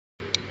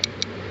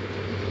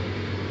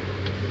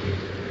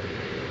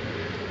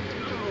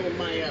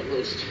my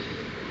utmost.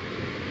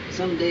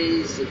 Some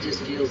days it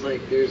just feels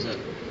like there's a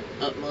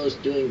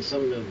utmost doing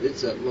some of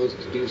its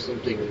utmost to do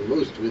something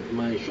most with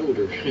my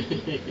shoulder.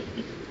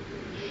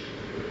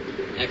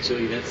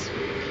 Actually, that's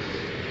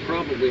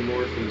probably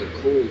more from the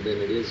cold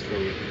than it is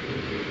from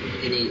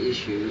any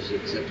issues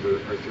except for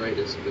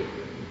arthritis. But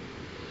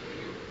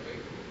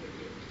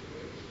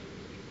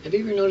have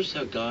you ever noticed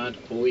how God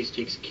always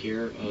takes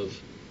care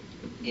of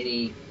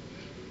any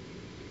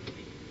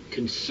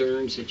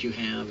concerns that you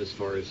have as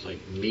far as like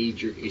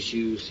major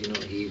issues? You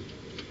know, He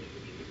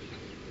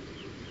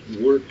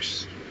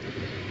works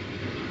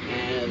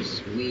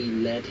as we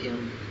let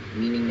Him,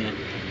 meaning that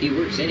He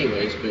works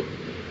anyways, but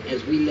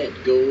as we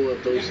let go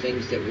of those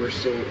things that we're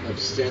so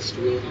obsessed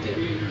with, that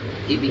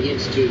He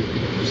begins to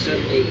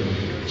suddenly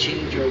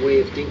change our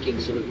way of thinking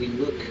so that we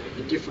look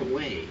a different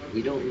way.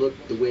 We don't look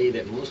the way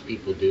that most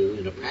people do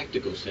in a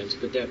practical sense,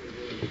 but that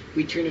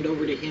we turn it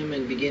over to Him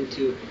and begin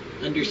to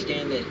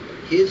understand that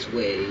His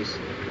ways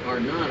are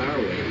not our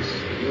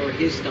ways, nor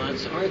His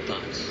thoughts our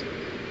thoughts.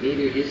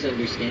 Neither His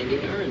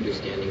understanding our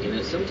understanding. And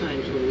that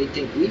sometimes when we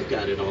think we've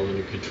got it all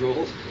under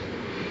control,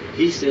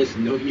 He says,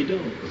 no, you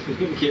don't.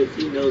 Because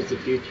He knows the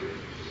future.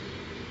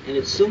 And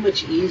it's so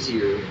much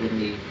easier when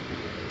we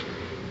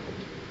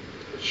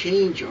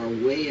change our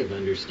way of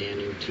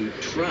understanding to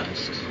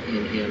trust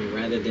in Him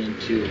rather than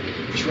to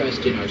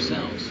trust in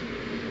ourselves.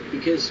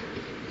 Because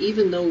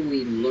even though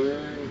we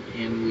learn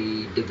and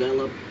we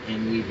develop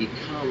and we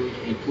become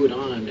and put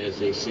on, as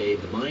they say,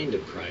 the mind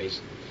of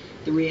Christ,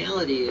 the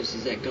reality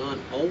is that God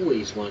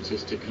always wants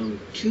us to come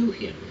to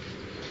Him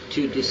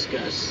to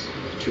discuss,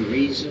 to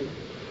reason,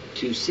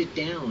 to sit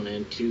down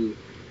and to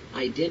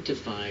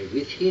identify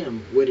with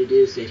Him what it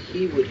is that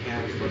He would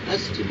have for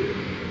us to do.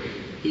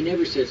 He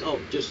never says, oh,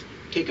 just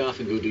take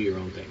off and go do your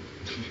own thing.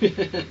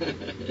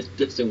 It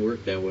doesn't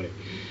work that way.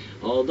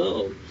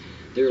 Although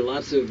there are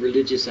lots of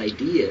religious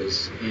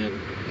ideas and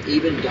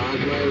even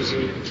dogmas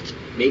and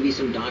maybe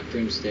some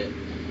doctrines that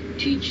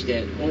teach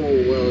that,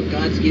 oh, well,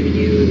 God's given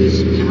you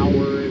this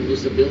power and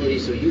this ability,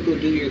 so you go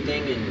do your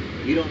thing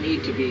and you don't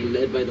need to be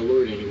led by the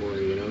Lord anymore,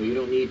 you know. You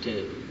don't need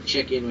to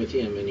check in with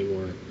Him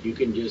anymore. You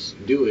can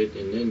just do it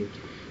and then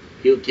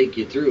He'll take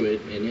you through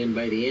it, and then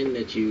by the end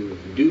that you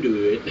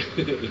do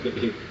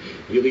it,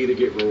 you'll either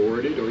get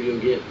rewarded or you'll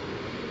get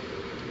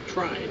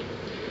tried.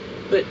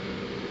 But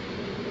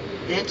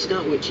that's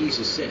not what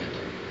Jesus said,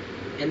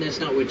 and that's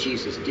not what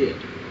Jesus did.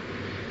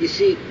 You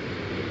see,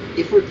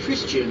 if we're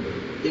Christian,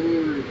 then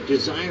we're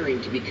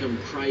desiring to become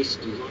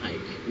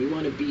Christ-like. We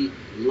want to be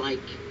like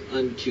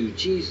unto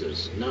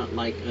Jesus, not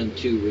like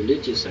unto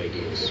religious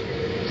ideas.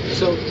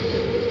 So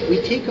we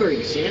take our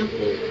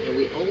example and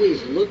we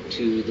always look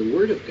to the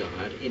Word of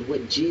God and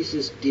what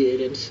Jesus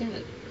did and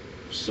said.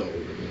 So,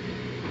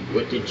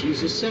 what did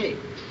Jesus say?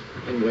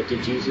 And what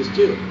did Jesus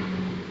do?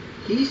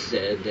 He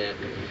said that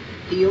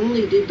He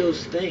only did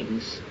those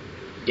things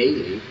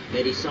daily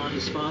that He saw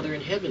His Father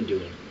in heaven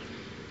doing.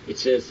 It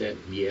says that,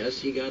 yes,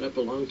 He got up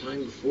a long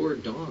time before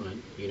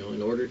dawn, you know,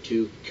 in order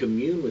to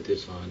commune with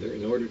His Father,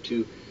 in order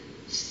to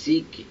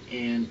seek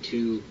and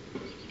to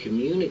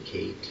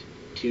communicate,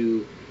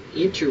 to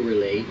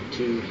interrelate,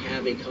 to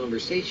have a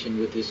conversation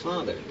with His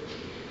Father.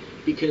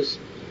 Because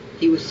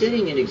He was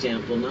setting an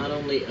example not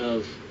only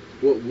of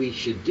what we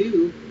should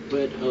do,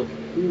 but of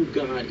who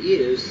God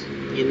is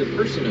in the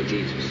person of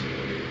Jesus.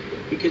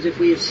 Because if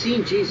we have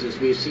seen Jesus,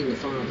 we have seen the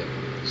Father.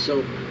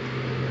 So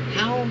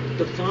how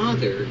the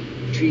Father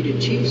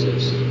treated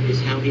Jesus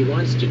is how He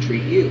wants to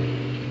treat you.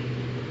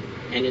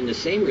 And in the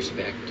same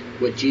respect,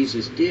 what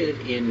Jesus did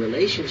in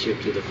relationship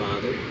to the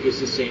Father is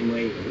the same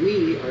way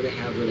we are to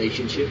have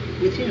relationship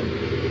with Him.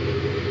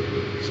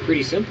 It's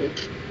pretty simple.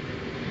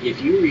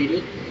 If you read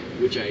it,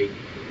 which I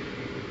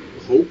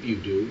hope you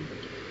do,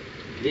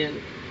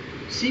 then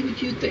see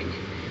what you think.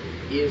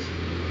 If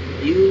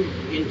you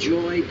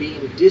enjoy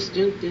being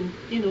distant, then,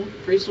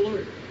 praise the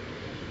Lord.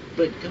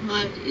 But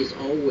God is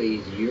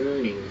always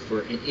yearning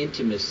for an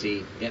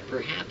intimacy that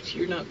perhaps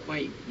you're not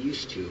quite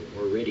used to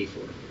or ready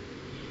for.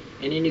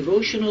 And in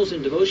Evotionals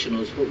and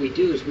devotionals, what we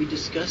do is we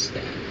discuss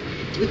that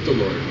with the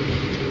Lord.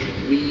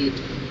 We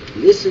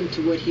listen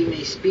to what He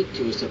may speak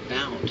to us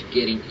about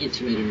getting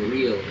intimate and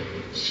real,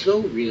 so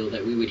real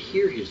that we would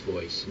hear His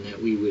voice and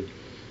that we would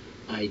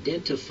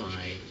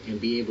identify and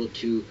be able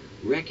to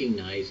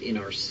recognize in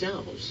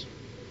ourselves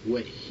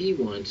what He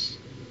wants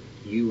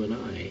you and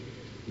I,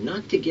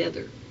 not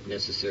together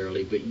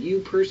necessarily, but you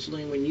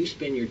personally when you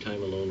spend your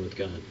time alone with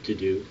God to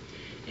do,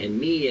 and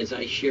me as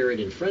I share it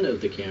in front of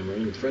the camera,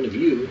 in front of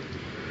you,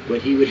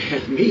 what He would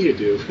have me to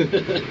do.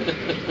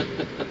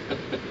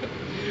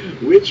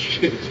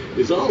 Which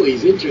is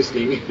always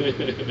interesting.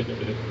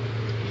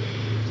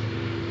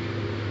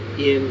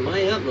 In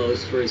my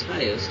utmost for His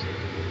highest,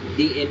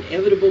 the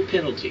inevitable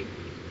penalty.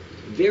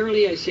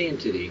 Verily I say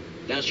unto thee,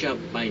 thou shalt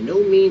by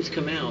no means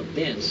come out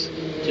thence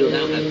till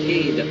thou have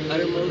paid the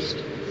uttermost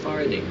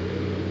farthing,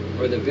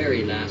 or the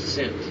very last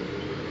cent.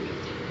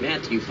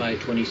 Matthew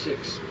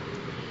 5:26.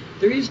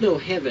 There is no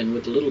heaven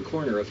with a little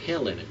corner of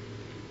hell in it.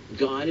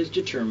 God is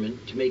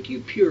determined to make you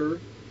pure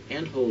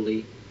and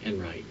holy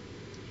and right.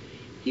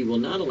 He will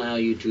not allow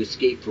you to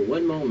escape for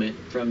one moment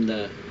from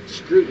the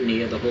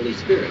scrutiny of the Holy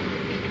Spirit.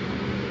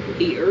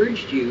 He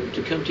urged you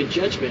to come to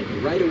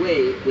judgment right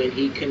away when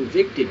he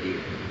convicted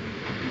you.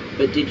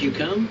 But did you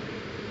come?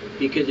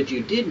 Because if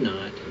you did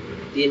not,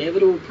 the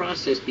inevitable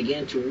process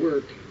began to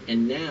work,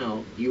 and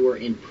now you are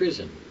in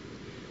prison.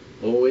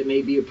 Oh, it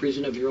may be a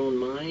prison of your own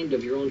mind,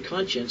 of your own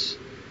conscience,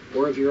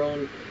 or of your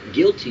own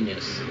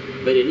guiltiness,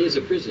 but it is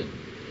a prison.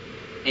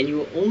 And you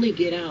will only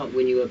get out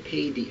when you have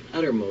paid the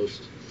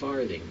uttermost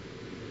farthing,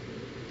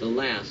 the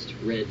last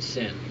red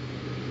cent.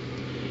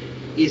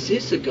 Is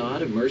this a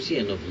God of mercy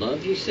and of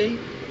love, you say?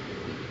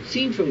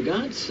 Seen from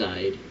God's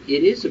side,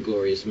 it is a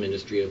glorious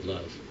ministry of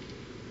love.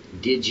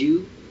 Did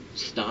you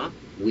stop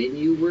when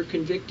you were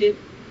convicted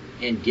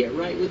and get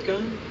right with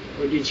God?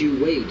 Or did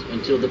you wait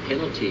until the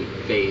penalty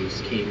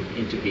phase came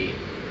into being?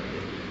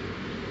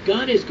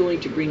 God is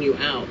going to bring you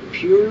out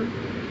pure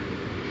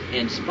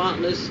and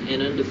spotless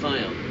and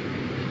undefiled.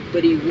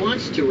 But he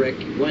wants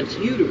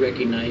you to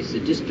recognize the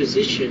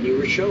disposition you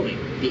were showing,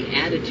 the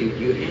attitude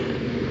you had,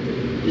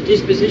 the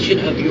disposition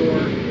of your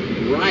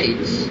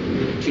rights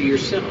to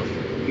yourself,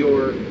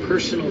 your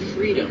personal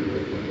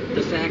freedom,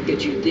 the fact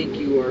that you think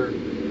you are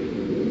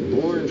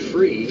born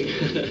free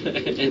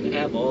and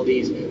have all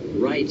these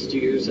rights to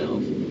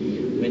yourself,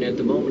 when at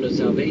the moment of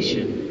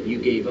salvation you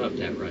gave up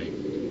that right.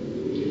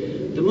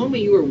 The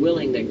moment you are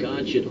willing that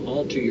God should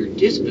alter your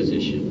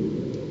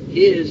disposition,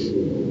 his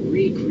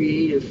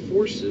recreative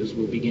forces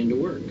will begin to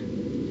work.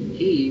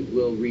 He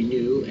will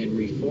renew and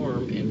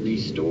reform and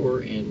restore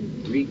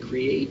and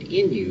recreate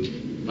in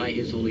you, by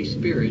his Holy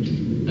Spirit,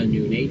 a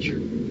new nature.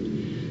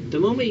 The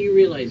moment you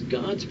realize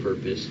God's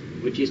purpose,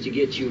 which is to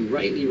get you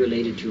rightly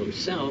related to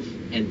himself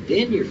and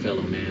then your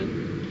fellow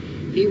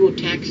man, he will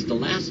tax the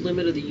last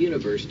limit of the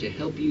universe to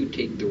help you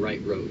take the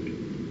right road.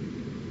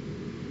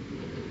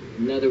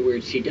 In other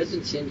words, he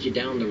doesn't send you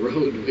down the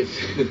road with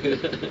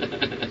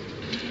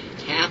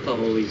half a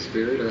Holy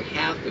Spirit or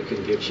half a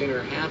conviction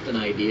or half an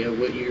idea of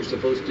what you're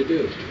supposed to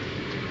do.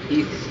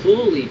 He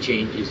fully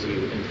changes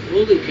you and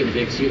fully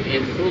convicts you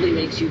and fully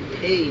makes you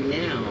pay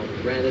now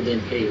rather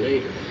than pay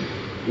later.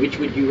 Which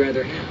would you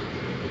rather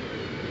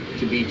have?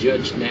 To be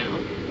judged now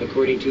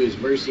according to his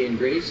mercy and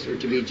grace, or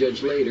to be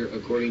judged later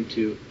according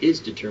to his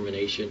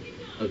determination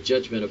of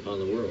judgment upon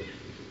the world?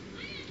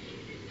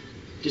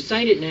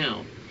 Decide it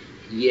now.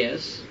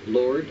 Yes,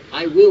 Lord,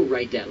 I will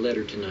write that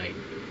letter tonight.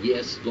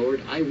 Yes,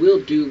 Lord, I will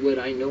do what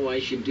I know I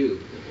should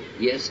do.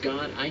 Yes,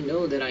 God, I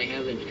know that I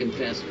haven't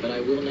confessed, but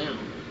I will now.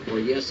 Or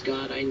yes,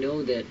 God, I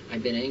know that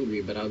I've been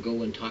angry, but I'll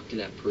go and talk to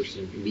that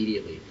person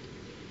immediately.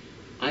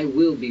 I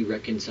will be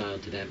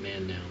reconciled to that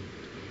man now.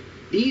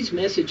 These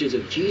messages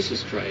of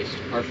Jesus Christ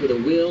are for the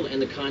will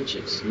and the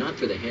conscience, not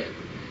for the head.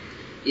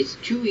 It's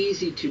too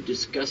easy to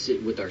discuss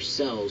it with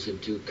ourselves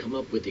and to come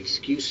up with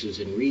excuses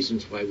and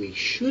reasons why we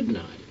should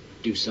not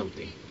do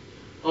something.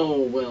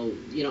 Oh, well,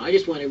 I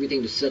just want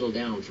everything to settle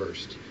down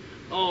first.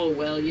 Oh,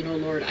 well,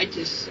 Lord, I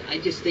just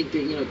think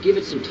that, give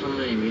it some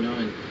time,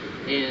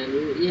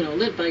 and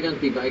let bygones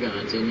be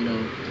bygones, and,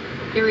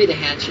 bury the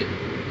hatchet.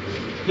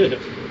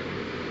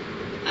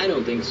 I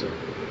don't think so.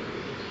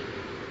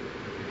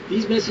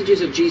 These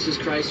messages of Jesus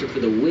Christ are for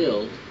the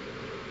will,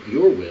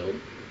 your will,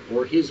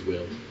 or his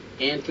will,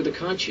 and for the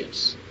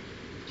conscience.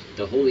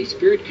 The Holy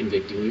Spirit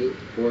convicting you,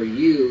 or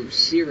you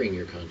searing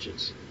your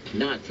conscience,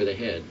 not for the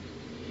head.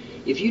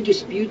 If you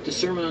dispute the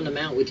Sermon on the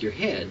Mount with your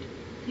head,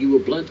 you will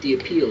blunt the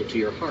appeal to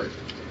your heart.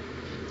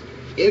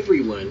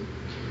 Everyone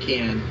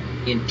can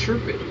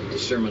interpret the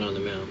Sermon on the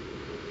Mount,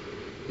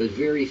 but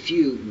very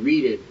few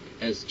read it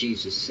as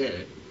Jesus said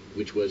it,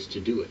 which was to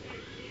do it.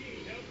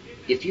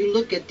 If you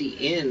look at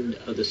the end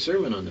of the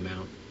Sermon on the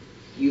Mount,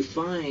 you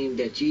find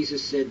that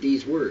Jesus said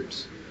these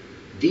words,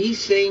 "These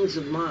sayings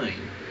of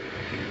mine,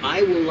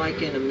 I will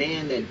liken a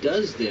man that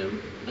does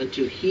them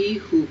unto he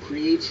who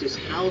creates his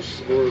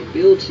house or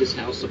builds his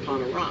house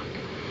upon a rock.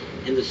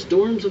 And the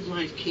storms of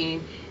life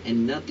came,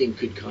 and nothing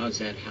could cause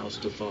that house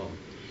to fall."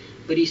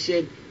 But he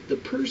said, the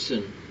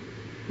person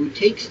who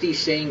takes these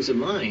sayings of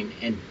mine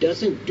and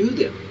doesn't do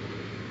them,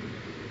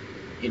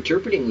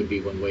 interpreting would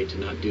be one way to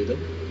not do them.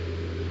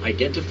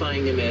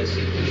 Identifying them as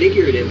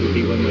figurative would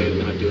be one way of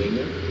not doing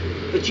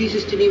them. But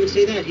Jesus didn't even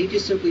say that. He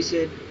just simply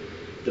said,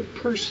 the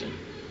person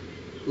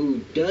who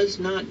does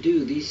not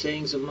do these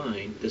sayings of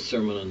mine, the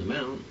Sermon on the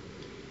Mount,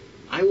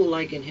 I will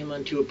liken him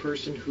unto a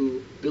person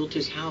who built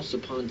his house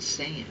upon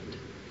sand,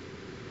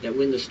 that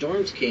when the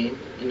storms came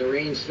and the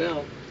rains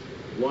fell,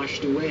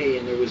 washed away,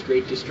 and there was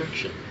great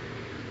destruction.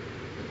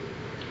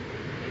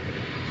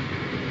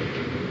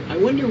 I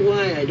wonder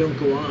why I don't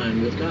go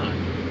on with God.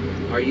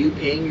 Are you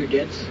paying your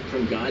debts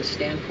from God's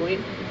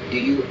standpoint? Do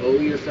you owe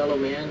your fellow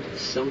man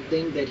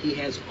something that he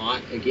has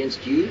aught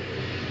against you?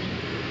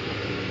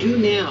 Do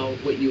now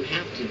what you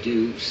have to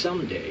do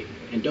someday,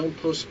 and don't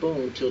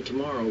postpone till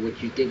tomorrow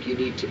what you think you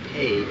need to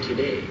pay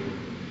today.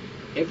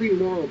 Every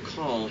moral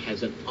call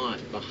has an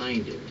ought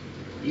behind it.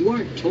 You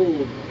aren't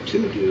told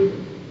to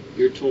do,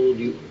 you're told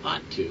you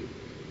ought to,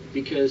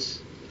 because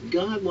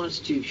God wants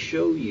to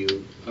show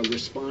you a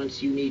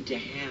response you need to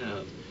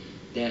have,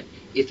 that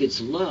if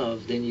it's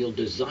love, then you'll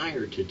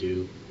desire to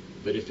do,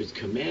 but if it's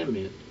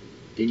commandment,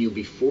 then you'll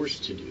be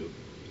forced to do.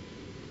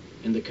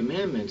 And the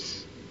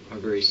commandments are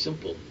very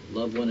simple.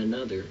 Love one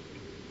another,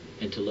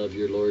 and to love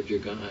your Lord your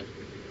God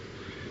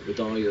with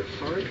all your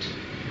heart,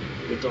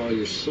 with all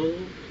your soul,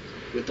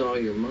 with all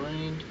your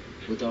mind,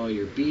 with all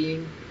your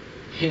being.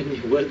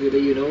 And whether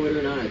you know it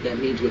or not, that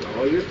means with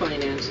all your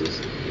finances,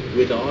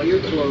 with all your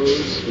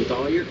clothes, with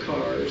all your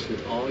cars,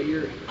 with all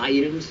your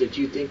items that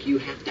you think you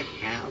have to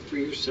have for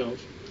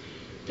yourself.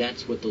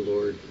 That's what the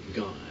Lord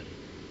God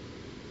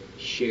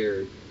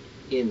shared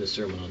in the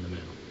Sermon on the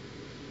Mount.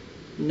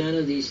 None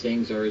of these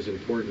things are as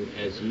important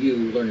as you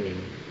learning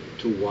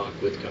to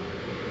walk with God.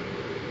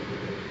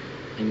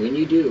 And when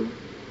you do,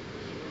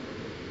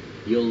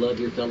 you'll love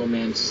your fellow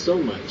man so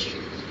much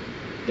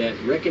that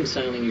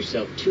reconciling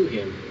yourself to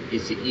him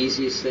is the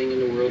easiest thing in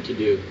the world to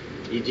do.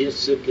 You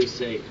just simply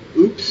say,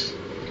 oops,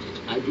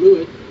 I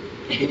blew it,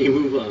 and you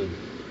move on.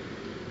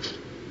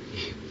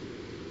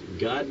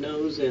 God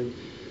knows, and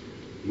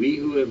we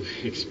who have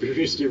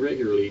experienced it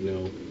regularly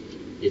know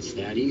it's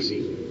that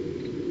easy.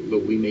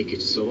 But we make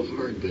it so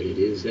hard, but it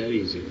is that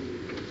easy.